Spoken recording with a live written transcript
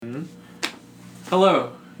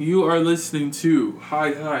Hello, you are listening to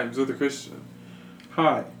High Times with a Christian.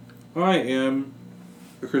 Hi, I am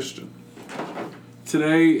a Christian.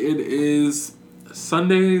 Today it is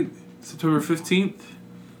Sunday, September 15th.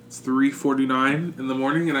 It's 3:49 in the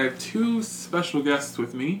morning, and I have two special guests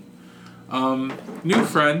with me. New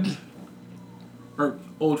friend, or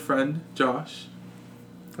old friend, Josh.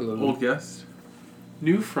 Hello. Old guest.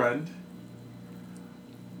 New friend,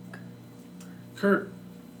 Kurt.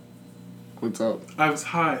 What's up? I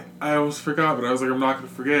almost forgot, but I was like, I'm not going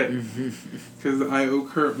to forget. Because I owe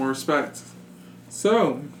Kurt more respect.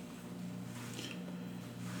 So,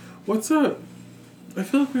 what's up? I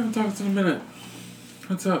feel like we haven't talked in a minute.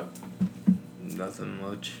 What's up? Nothing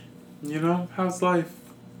much. You know, how's life?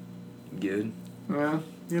 Good. Yeah,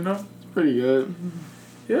 You know? it's pretty good.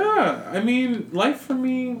 Yeah, I mean, life for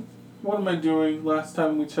me, what am I doing last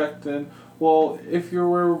time we checked in? Well, if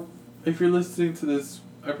you're listening to this,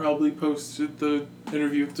 I probably posted the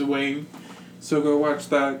interview with Dwayne, so go watch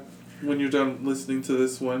that when you're done listening to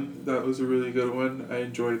this one. That was a really good one. I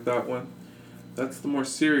enjoyed that one. That's the more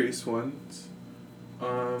serious one.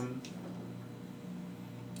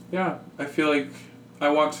 Yeah, I feel like I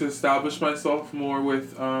want to establish myself more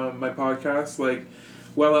with my podcast, like,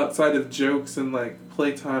 well outside of jokes and like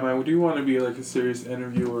playtime. I do want to be like a serious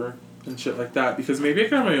interviewer and shit like that, because maybe I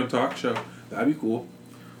can have my own talk show. That'd be cool.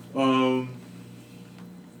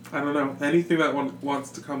 I don't know, anything that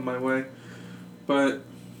wants to come my way. But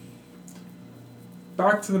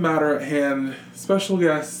back to the matter at hand. Special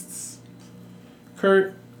guests,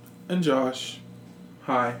 Kurt and Josh.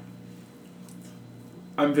 Hi.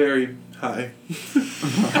 I'm very high.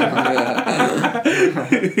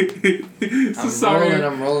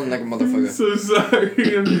 I'm rolling like a motherfucker.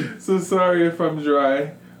 So sorry if I'm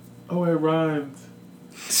dry. Oh, I rhymed.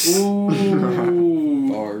 Ooh.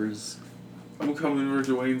 Bars. I'm coming for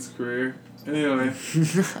Dwayne's career. Anyway.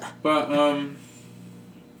 But,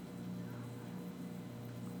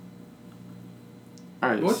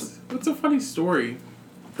 Alright. what's a funny story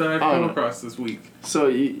that I've come across this week? So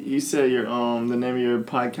you said your the name of your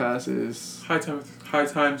podcast is High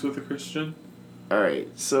Times with a Christian. Alright,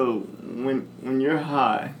 so when you're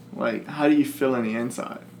high, like how do you feel on the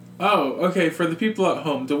inside? Oh, okay, for the people at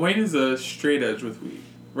home, Dwayne is a straight edge with weed,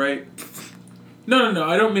 right? No,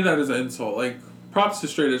 I don't mean that as an insult. Like, props to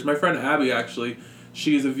straight edge. My friend Abby, actually,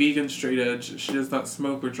 she is a vegan straight edge. She does not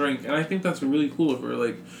smoke or drink, and I think that's really cool of her.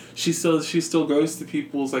 Like, she still goes to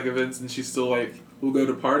people's, like, events, and she still, like, will go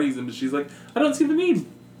to parties, and she's like, I don't see the need.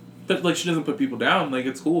 But, like, she doesn't put people down. Like,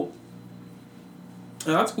 it's cool.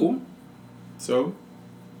 And that's cool. So,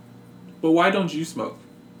 but why don't you smoke?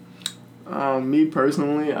 Me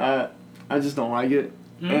personally, I just don't like it.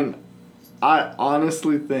 Mm. And I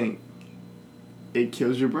honestly think it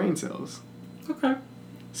kills your brain cells. Okay.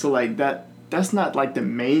 So like that's not like the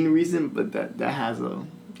main reason, but that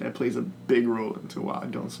plays a big role into why I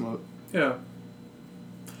don't smoke. Yeah.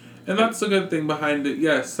 And that's the good thing behind it.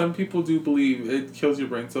 Yes, some people do believe it kills your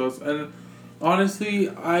brain cells. And honestly,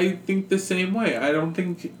 I think the same way. I don't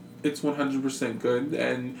think it's 100% good.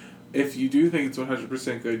 And if you do think it's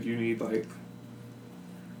 100% good, you need, like,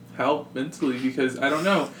 help mentally. Because, I don't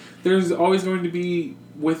know. There's always going to be,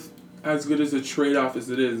 with as good as a trade-off as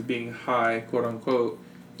it is, being high, quote-unquote,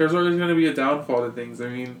 there's always going to be a downfall to things. I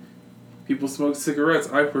mean, people smoke cigarettes.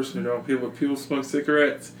 I personally don't. People smoke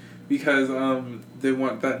cigarettes because they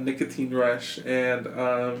want that nicotine rush, and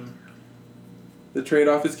the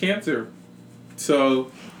trade-off is cancer.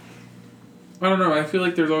 So, I don't know. I feel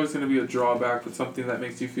like there's always going to be a drawback with something that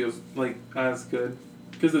makes you feel like as good,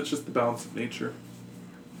 because it's just the balance of nature.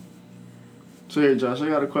 So here, Josh, I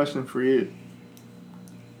got a question for you.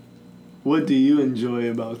 What do you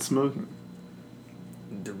enjoy about smoking?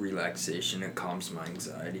 The relaxation, it calms my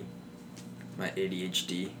anxiety. My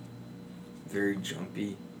ADHD. Very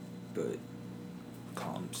jumpy, but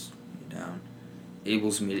calms me down.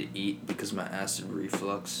 Enables me to eat because my acid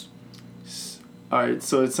reflux. Alright,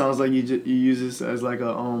 so it sounds like you use this as like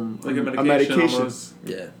a medication. Almost.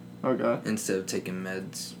 Yeah. Okay. Instead of taking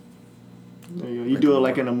meds. There you go. You do it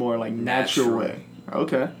like in a more like natural way.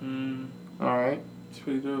 Okay. Alright. It's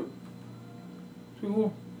pretty dope. Pretty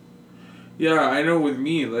cool. Yeah, I know with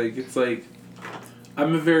me, like, it's like,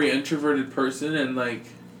 I'm a very introverted person, and, like,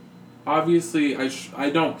 obviously, I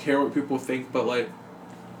don't care what people think, but, like,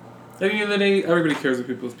 at the end of the day, everybody cares what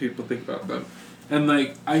people think about them. And,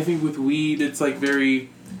 like, I think with weed, it's, like,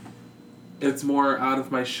 it's more out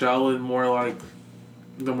of my shell and more, like,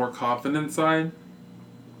 the more confident side,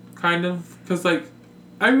 kind of. Because, like,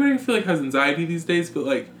 everybody I feel like has anxiety these days, but,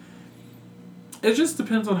 like, It just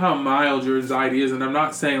depends on how mild your anxiety is, and I'm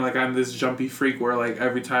not saying like I'm this jumpy freak where like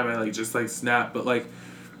every time I like just like snap, but like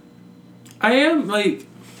I am like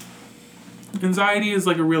anxiety is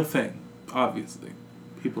like a real thing, obviously.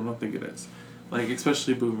 People don't think it is. Like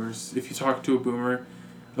especially boomers. If you talk to a boomer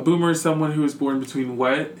is someone who was born between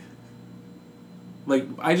what? Like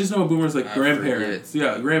I just know a boomer's like grandparents.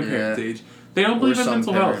 Yeah, grandparents age. They don't believe in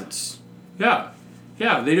mental health. Yeah.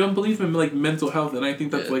 Yeah, they don't believe in like mental health, and I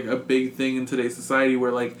think that's like a big thing in today's society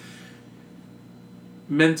where like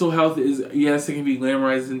mental health is, yes, it can be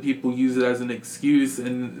glamorized and people use it as an excuse,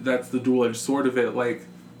 and that's the dual-edged sword of it. Like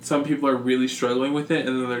some people are really struggling with it,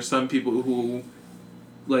 and then there's some people who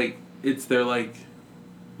like it's their like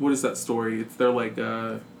what is that story? It's their like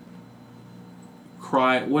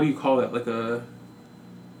cry, what do you call that? Like a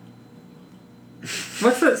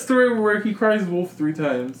what's that story where he cries wolf 3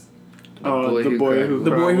 times? The boy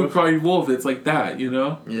who cried wolf. It's like that, you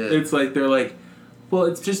know? Yeah. It's like they're like, well,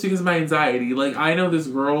 it's just because of my anxiety. Like I know this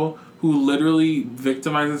girl who literally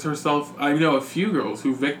victimizes herself. I know a few girls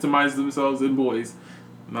who victimize themselves in boys,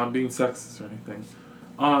 not being sexist or anything,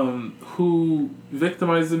 who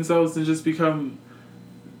victimize themselves and just become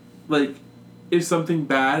like, if something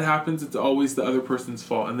bad happens, it's always the other person's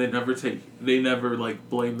fault, and they never like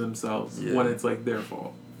blame themselves when it's like their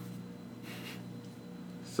fault.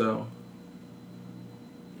 So.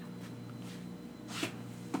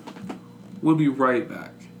 We'll be right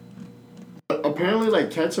back. Apparently, like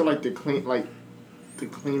cats are like the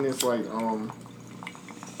cleanest like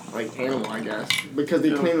animal, I guess, because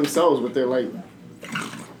they clean themselves with their like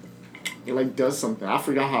it like does something. I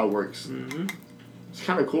forgot how it works. Mm-hmm. It's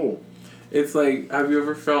kind of cool. It's like, have you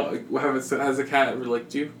ever felt like has a cat ever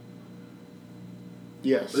licked you?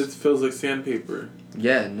 Yes. It feels like sandpaper.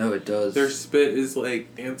 Yeah, no, it does. Their spit is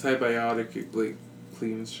like antibiotic, like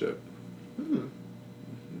clean shit. Hmm.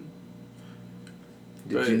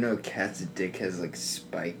 Did you know cat's dick has like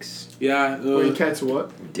spikes? Yeah. Wait, cat's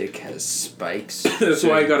what? Dick has spikes. That's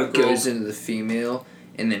why I got a girl. It goes into the female,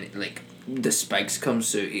 and then like the spikes come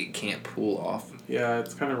so it can't pull off. Yeah,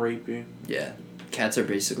 it's kind of rapey. Yeah. Cats are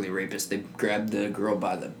basically rapists. They grab the girl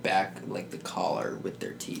by the back, like the collar, with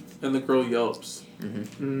their teeth. And the girl yelps.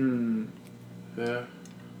 Mm-hmm. Yeah.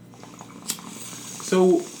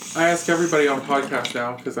 So, I ask everybody on the podcast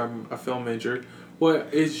now, because I'm a film major,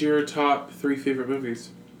 what is your top 3 favorite movies?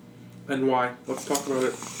 And why? Let's talk about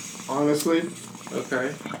it. Honestly.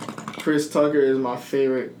 Okay. Chris Tucker is my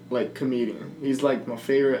favorite, like, comedian. He's, like, my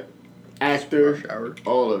favorite actor. Rush Hour.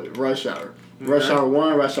 All of it. Rush Hour. Okay. Rush Hour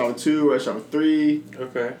 1, Rush Hour 2, Rush Hour 3.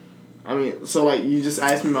 Okay. I mean, so, like, you just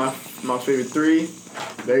asked me my favorite 3.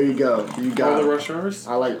 There you go. You got all the Rush Hours?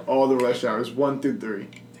 I like all the Rush Hours, 1 through 3.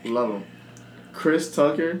 Love them. Chris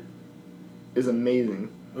Tucker is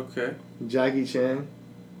amazing. Okay. Jackie Chan.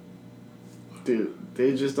 Dude,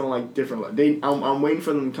 they just don't like different. I'm waiting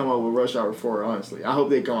for them to come out with Rush Hour 4, honestly. I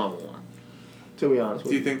hope they come out with one. To be honest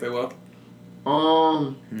with you. Do you think they will?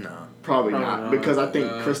 No. Probably not. Because I think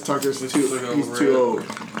Chris Tucker's too old.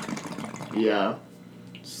 Yeah.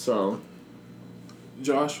 So.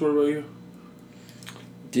 Josh, what about you?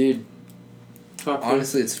 Dude.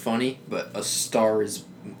 Honestly, it's funny, but A Star Is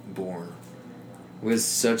Born was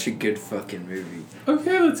such a good fucking movie.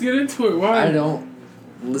 Okay, let's get into it. Why? I don't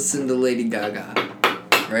listen to Lady Gaga,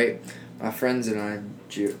 right? My friends and I,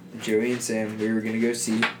 Joey and Sam, we were gonna go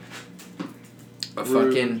see a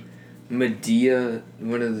fucking Medea,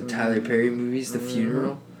 one of the Tyler Perry movies, The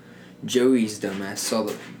Funeral. Joey's dumbass saw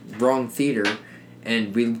the wrong theater,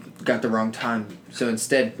 and we got the wrong time. So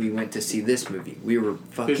instead, we went to see this movie. We were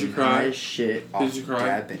fucking high as shit off. Did you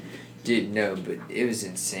cry? Dude, no, but it was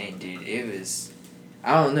insane, dude. It was...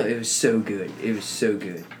 I don't know. It was so good. It was so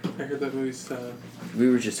good. I heard that movie's sad. We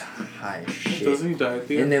were just high as shit. Doesn't he die at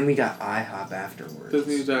the end? And then we got IHOP afterwards.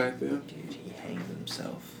 Doesn't he die at the end? Dude, he hanged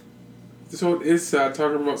himself. So it is sad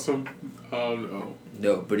talking about some... Oh, no.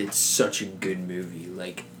 No, but it's such a good movie.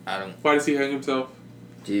 Like, I don't... Why does he hang himself?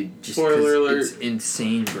 Dude, just spoiler alert. It's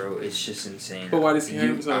insane, bro. It's just insane. But why does he hang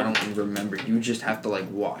himself? I don't remember. You just have to,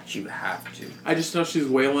 like, watch. You have to. I just know she's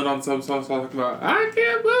wailing on some song talking about, I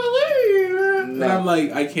can't believe it. No. And I'm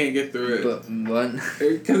like, I can't get through it. But what?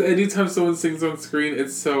 Because anytime someone sings on screen,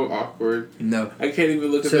 it's so awkward. No. I can't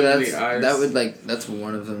even look at them in the eyes. That would, like, that's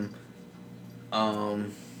one of them. I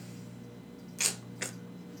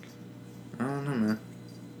don't know, man.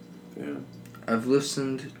 Yeah. I've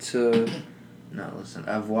listened to...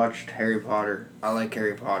 I've watched Harry Potter. I like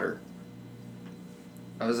Harry Potter.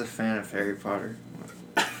 I was a fan of Harry Potter.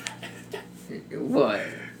 What?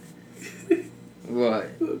 What?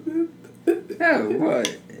 No,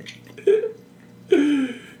 what?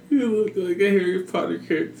 You look like like a Harry Potter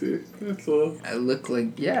character. That's all. I look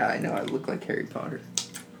like I know I look like Harry Potter.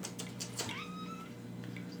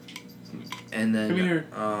 And then Come here.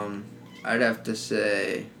 I'd have to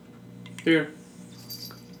say Here.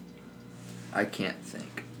 I can't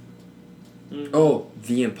think. Mm-hmm. Oh,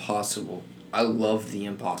 The Impossible. I love The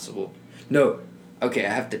Impossible. No, okay, I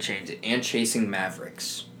have to change it. And Chasing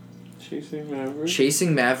Mavericks. Chasing Mavericks.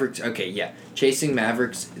 Chasing Mavericks. Okay, yeah. Chasing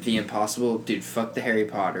Mavericks, The Impossible. Dude, fuck the Harry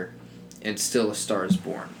Potter. And Still a Star is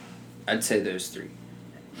Born. I'd say those three.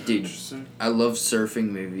 Dude, Interesting. I love surfing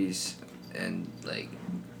movies and like.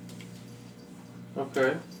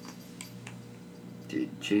 Okay.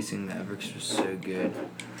 Dude, Chasing Mavericks was so good.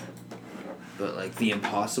 But like The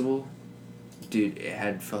Impossible, dude, it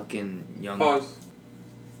had fucking young. Pause.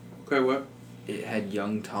 Okay, what? It had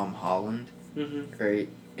young Tom Holland, Mm-hmm. right?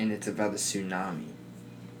 And it's about a tsunami.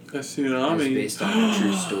 A tsunami. It's based on a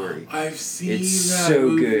true story. I've seen It's that so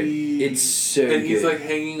movie. good. It's so good. And he's like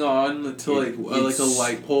hanging on to like a It's-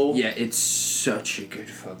 light pole. Yeah, it's such a good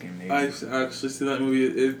fucking movie. I've actually seen that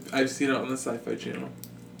movie. I've seen it on the Sci-Fi Channel.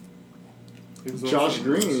 It was Josh on-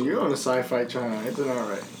 Green, you're on the Sci-Fi Channel. Isn't that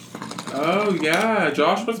right? Oh yeah,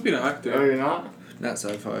 Josh must be an actor. Oh, you're not? Not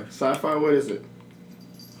sci-fi. Sci-Fi, what is it?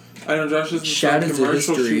 I know Josh is in some Shadows of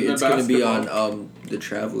commercial History. shooting a It's gonna be basketball. on the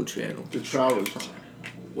Travel Channel. The Travel Channel.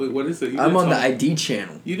 Wait, what is it? You I'm didn't on the tell- ID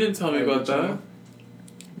channel. You didn't tell me ID about that. channel?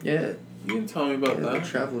 Yeah, You didn't tell me about the that.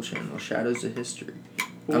 Travel Channel. Shadows of History.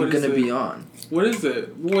 What I'm is gonna it? be on. What is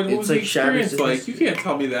it? What It's was the like Shadows experience of like? History. You can't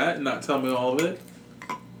tell me that and not tell me all of it.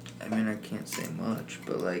 I mean, I can't say much,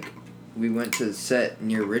 but like, we went to the set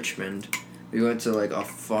near Richmond. We went to like a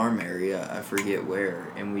farm area, I forget where,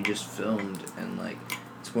 and we just filmed, and like,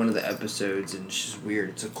 it's one of the episodes, and it's just weird.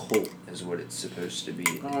 It's a cult, is what it's supposed to be.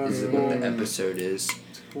 Is what the episode is.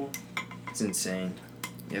 Cool. It's insane.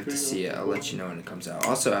 You have to see it. I'll let you know when it comes out.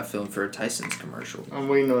 Also, I filmed for a Tyson's commercial. I'm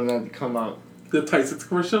waiting on that to come out. The Tyson's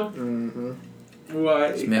commercial? Mm-hmm.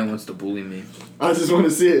 Why? This man wants to bully me. I just want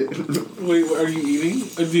to see it. Wait, what, are you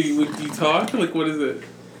eating? Do you talk? Like, what is it?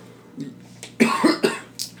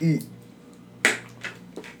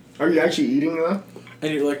 Are you actually eating though?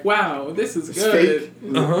 And you're like, wow, this is It's good.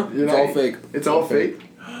 fake. Uh-huh. You're It's not- all fake. It's all fake.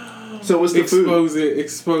 So what's the food? Expose it.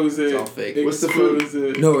 Expose it. It's all fake. What's the food? Expose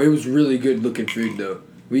it. No, it was really good looking food, though.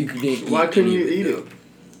 We couldn't eat Why couldn't any you of eat though.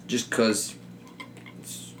 it? Just cause,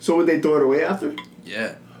 So would they throw it away after?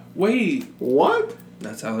 yeah, Wait, What?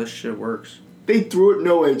 that's how this shit works. They threw it.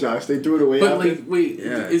 No way, Josh. They threw it away but after. like, wait,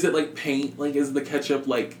 Yeah. is it like paint? Like, is the ketchup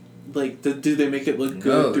like do they make it look good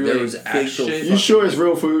No, through there like was fake actual shit? You sure it's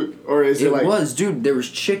real food, or is it, It like? was, dude. There was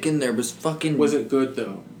chicken. There was fucking. Was it good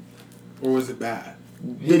though, or was it bad?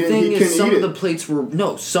 The thing he is, couldn't some eat of it. the plates were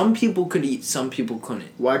no. Some people could eat. Some people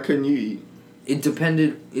couldn't. Why couldn't you eat? It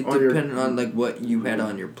depended. It On your- depended on like what you had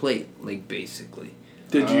on your plate, like basically.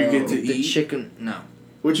 Did you get to The eat? chicken, no.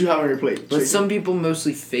 What you have on your plate? But Chicken? some people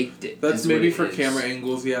mostly faked it. That's is what maybe it for is. camera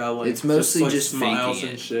angles, yeah. Like It's mostly like just smiles faking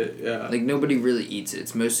and it. shit. Yeah. Like nobody really eats it.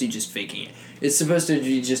 It's mostly just faking it. It's supposed to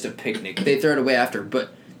be just a picnic. They throw it away after,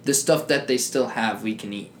 but the stuff that they still have, we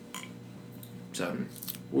can eat. So.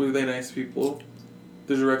 Were they nice people?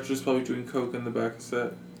 The director's probably doing coke in the back of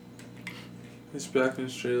set. He's back in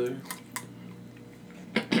his trailer.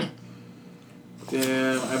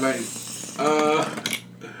 Damn, I might.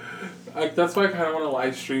 That's why I kind of want to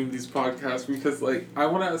live stream these podcasts because, like, I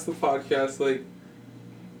want to ask the podcast, like,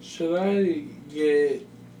 should I get.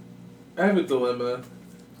 I have a dilemma.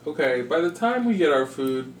 Okay, by the time we get our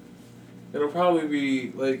food, it'll probably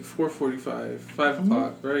be like 4:45, 5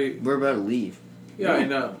 o'clock, right? We're about to leave. Yeah, I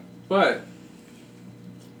know. But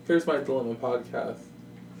here's my dilemma podcast.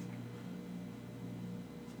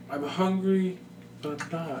 I'm hungry, but I'm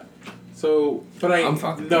not. So, but I'm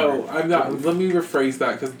fucking no, hungry. I'm not. Let me rephrase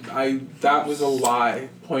that because that was a lie,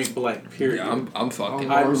 point blank. Period. Yeah, I'm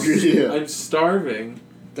fucking. I'm hungry. Yeah. I'm starving,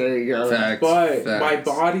 There you go. Facts. but my facts.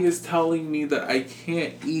 body is telling me that I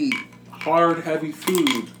can't eat hard, heavy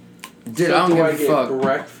food. Dude, So I don't do give I a get fuck.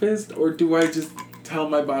 breakfast or do I just tell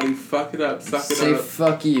my body fuck it up, suck it Say up?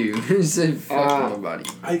 fuck you. Say fuck my body.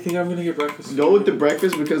 I think I'm gonna get breakfast. Go with the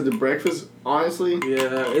breakfast because the breakfast, honestly,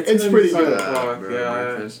 Yeah, It's gonna pretty be 5 good. o'clock, Bro, yeah.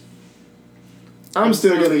 breakfast. I'm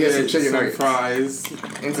still gonna get some chicken some nuggets fries.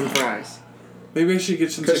 and some fries. Maybe I should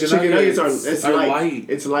get some Because chicken, chicken nuggets nuggets. are light.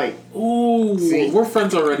 It's light. Ooh, See? we're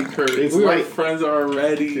friends already, Kurt. It's we are light. friends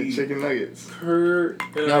already. Good chicken nuggets. Kurt.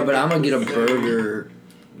 and No, I but I'm gonna get a say- burger.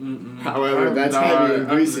 Mm-mm. However, I'm that's not, heavy and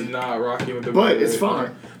greasy. I'm not rocking with the But burger. it's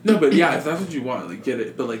fine. No, but yeah, if that's what you want, like get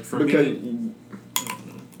it. But like for Because me,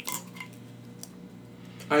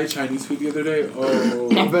 I had Chinese food the other day. I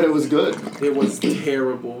Oh, bet it was good. it was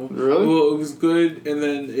terrible. Really? Well, it was good, and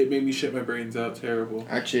then it made me shit my brains out. Terrible.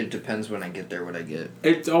 Actually, it depends when I get there what I get.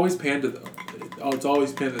 It's always Panda though. It's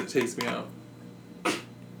always Panda that takes me out.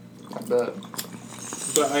 I bet.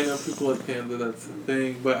 But I know people at Panda, that's the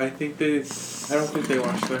thing. But I don't think they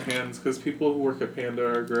wash their hands because people who work at Panda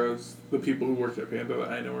are gross. The people who work at Panda that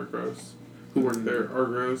I know are gross. Who work there are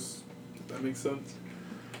gross. If that makes sense.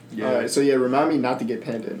 Yeah. Alright, so yeah, remind me not to get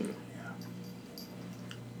Panda anymore.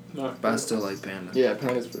 Not But I still like Panda. Yeah,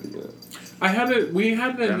 Panda's pretty good. We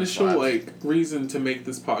had an Them initial slaps. reason to make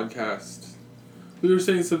this podcast. We were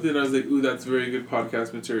saying something and I was like, ooh, that's very good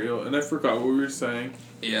podcast material, and I forgot what we were saying.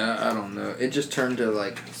 Yeah, I don't know. It just turned to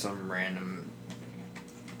like some random.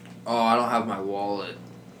 Oh, I don't have my wallet.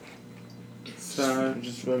 Sad.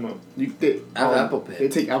 Just Venmo. I have Apple Pay. They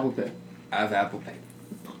take Apple Pay. I have Apple Pay.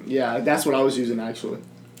 Yeah, that's what I was using actually.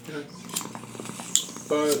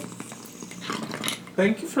 But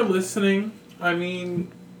thank you for listening. I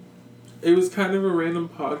mean, it was kind of a random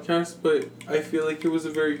podcast, but I feel like it was a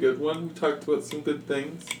very good one. We talked about some good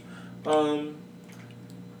things.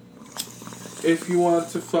 If you want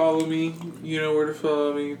to follow me, you know where to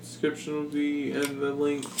follow me. Description will be in the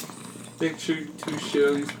link. Make sure to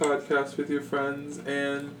share these podcasts with your friends,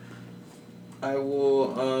 and I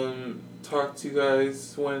will talk to you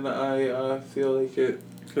guys when I feel like it,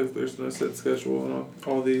 because there's no set schedule on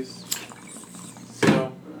all these.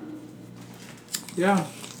 So, yeah.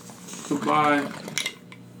 Goodbye.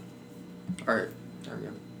 Alright, there we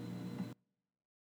go.